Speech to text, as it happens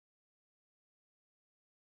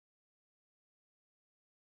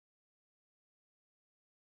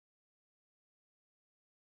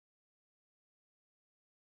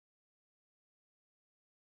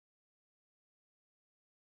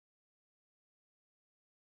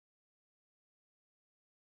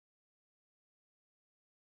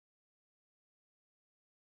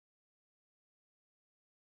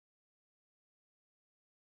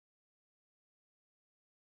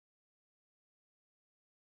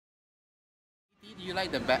Do you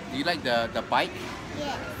like the bike?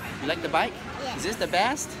 Yes. You like the bike? Yes. Is this the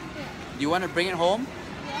best? Yes. Do you want to bring it home?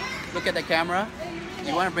 Yes. Look at the camera. Yes.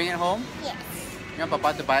 You want to bring it home? Yes. You want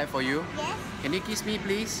Papa to buy it for you? Yes. Can you kiss me,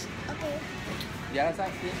 please? Okay. The other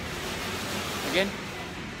side, please. Again.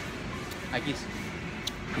 I kiss.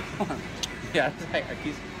 The other side, I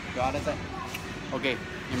kiss. The other side. Okay.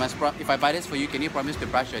 You must. If I buy this for you, can you promise to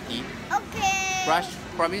brush your teeth? Okay. Brush.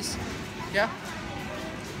 Promise. Yeah.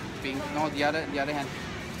 Pink. No, the other hand.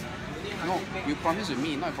 No, you promise with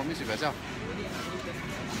me, not you promise with yourself.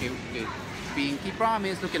 Okay, okay. Pinky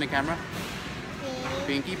promise. Look in the camera.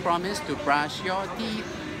 Pinky promise to brush your teeth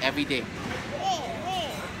every day.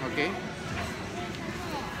 Okay.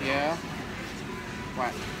 Yeah.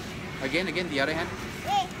 What? Again, the other hand.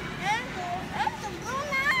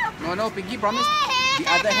 No, Pinky promise. The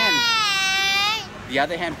other hand. The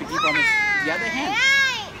other hand, Pinky promise. The other hand.